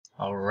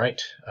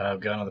Alright, I've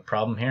got another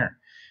problem here.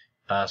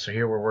 So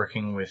here we're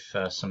working with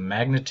some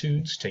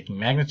magnitudes, taking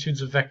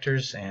magnitudes of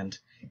vectors and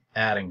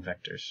adding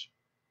vectors.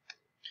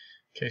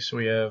 Okay, so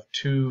we have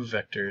two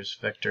vectors,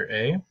 vector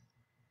A,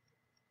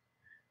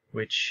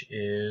 which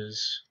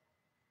is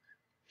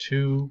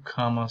 2,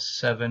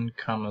 7,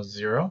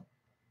 0.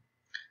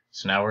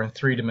 So now we're in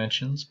 3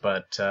 dimensions,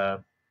 but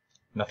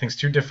nothing's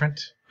too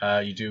different.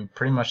 You do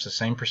pretty much the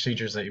same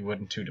procedures that you would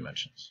in 2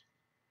 dimensions.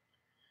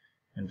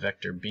 And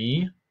vector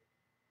B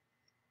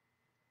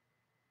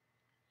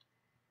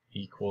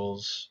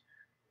equals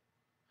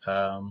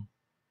 3i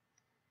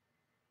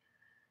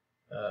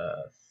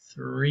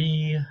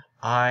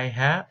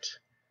hat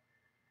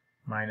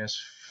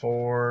minus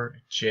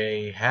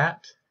 4j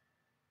hat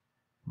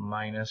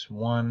minus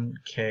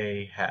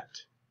 1k hat.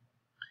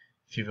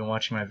 If you've been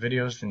watching my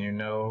videos, then you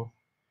know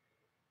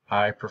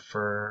I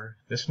prefer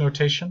this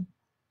notation.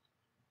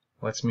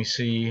 Lets me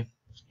see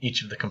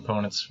each of the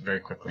components very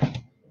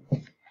quickly.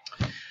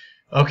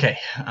 Okay,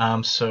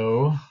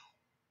 so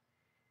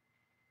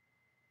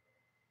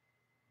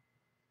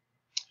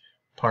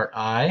part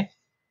I,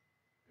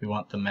 we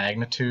want the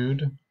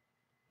magnitude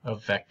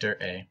of vector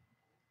A.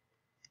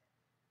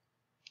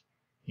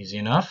 Easy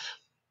enough.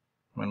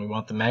 When we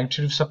want the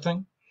magnitude of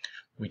something,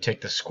 we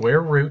take the square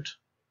root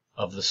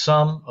of the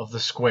sum of the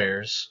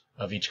squares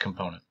of each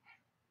component.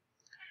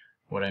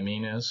 What I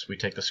mean is, we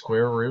take the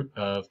square root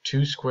of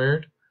 2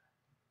 squared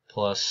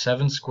plus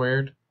 7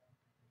 squared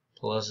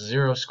plus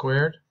 0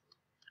 squared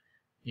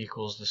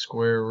equals the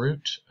square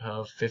root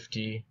of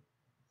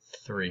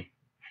 53.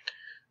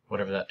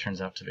 Whatever that turns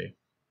out to be.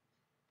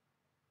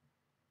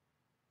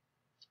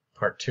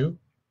 Part 2,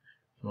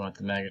 we want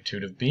the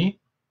magnitude of B.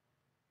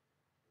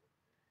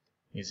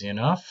 Easy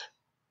enough.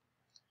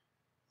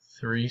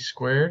 3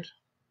 squared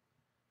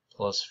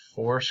plus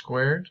 4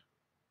 squared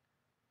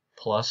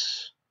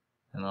plus,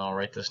 and I'll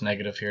write this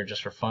negative here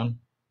just for fun,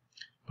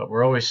 but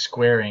we're always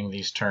squaring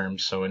these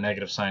terms, so a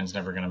negative sign is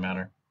never going to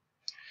matter.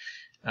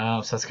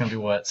 So that's going to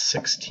be what?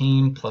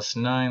 16 plus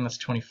 9, that's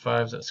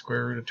 25. Is that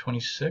square root of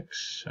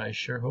 26? I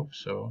sure hope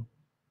so.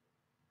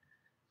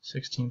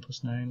 16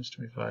 plus 9 is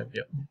 25,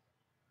 yep.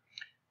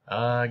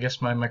 I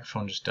guess my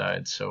microphone just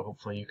died, so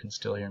hopefully you can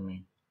still hear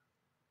me.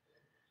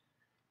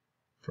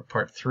 For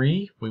part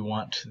 3, we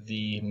want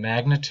the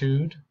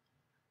magnitude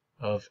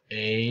of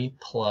A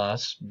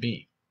plus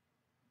B.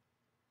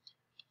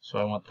 So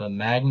I want the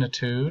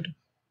magnitude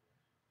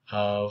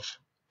of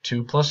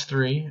 2 plus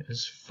 3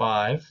 is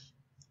 5.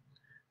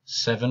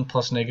 7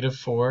 plus negative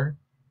 4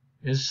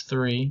 is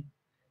 3,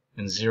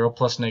 and 0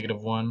 plus negative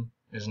 1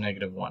 is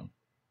negative 1.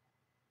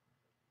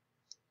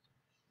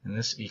 And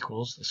this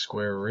equals the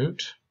square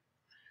root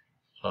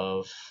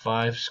of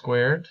 5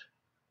 squared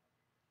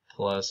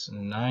plus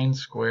 9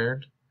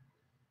 squared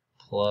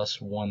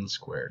plus 1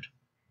 squared,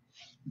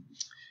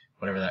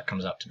 whatever that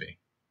comes out to be.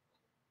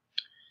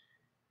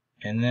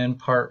 And then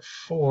part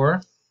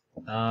 4,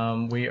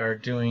 we are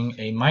doing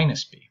a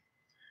minus B.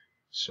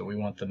 So we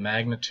want the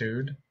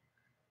magnitude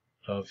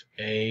of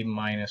A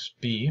minus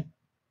B,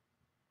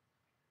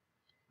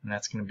 and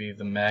that's going to be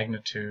the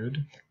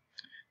magnitude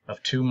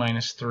of 2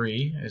 minus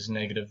 3 is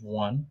negative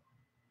 1.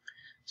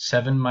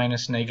 7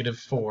 minus negative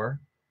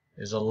 4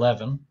 is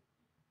 11.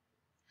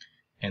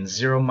 And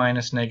 0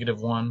 minus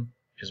negative 1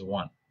 is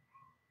 1.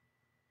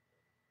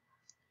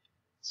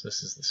 So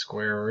this is the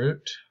square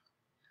root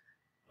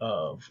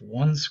of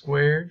 1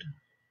 squared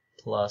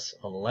plus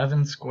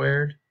 11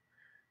 squared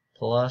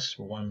plus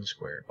 1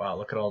 squared. Wow,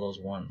 look at all those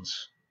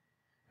ones.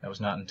 That was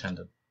not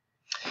intended.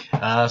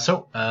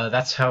 So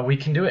that's how we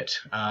can do it.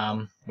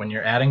 When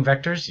you're adding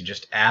vectors, you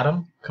just add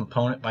them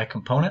component by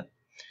component.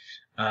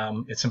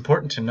 It's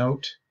important to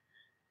note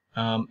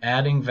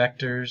adding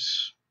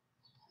vectors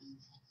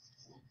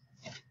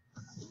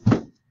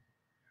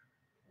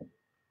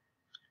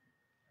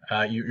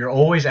you're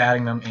always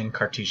adding them in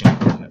Cartesian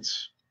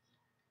coordinates.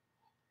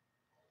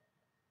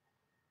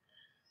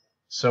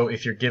 So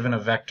if you're given a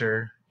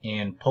vector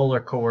in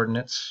polar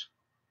coordinates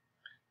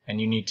and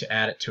you need to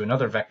add it to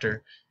another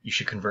vector, you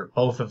should convert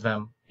both of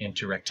them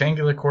into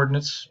rectangular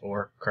coordinates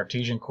or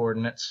Cartesian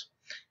coordinates,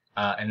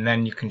 and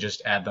then you can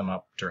just add them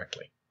up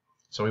directly.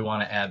 So we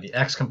want to add the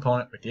x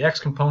component with the x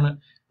component,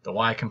 the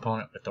y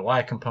component with the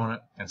y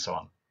component, and so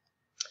on.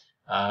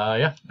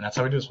 Yeah, and that's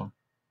how we do this one.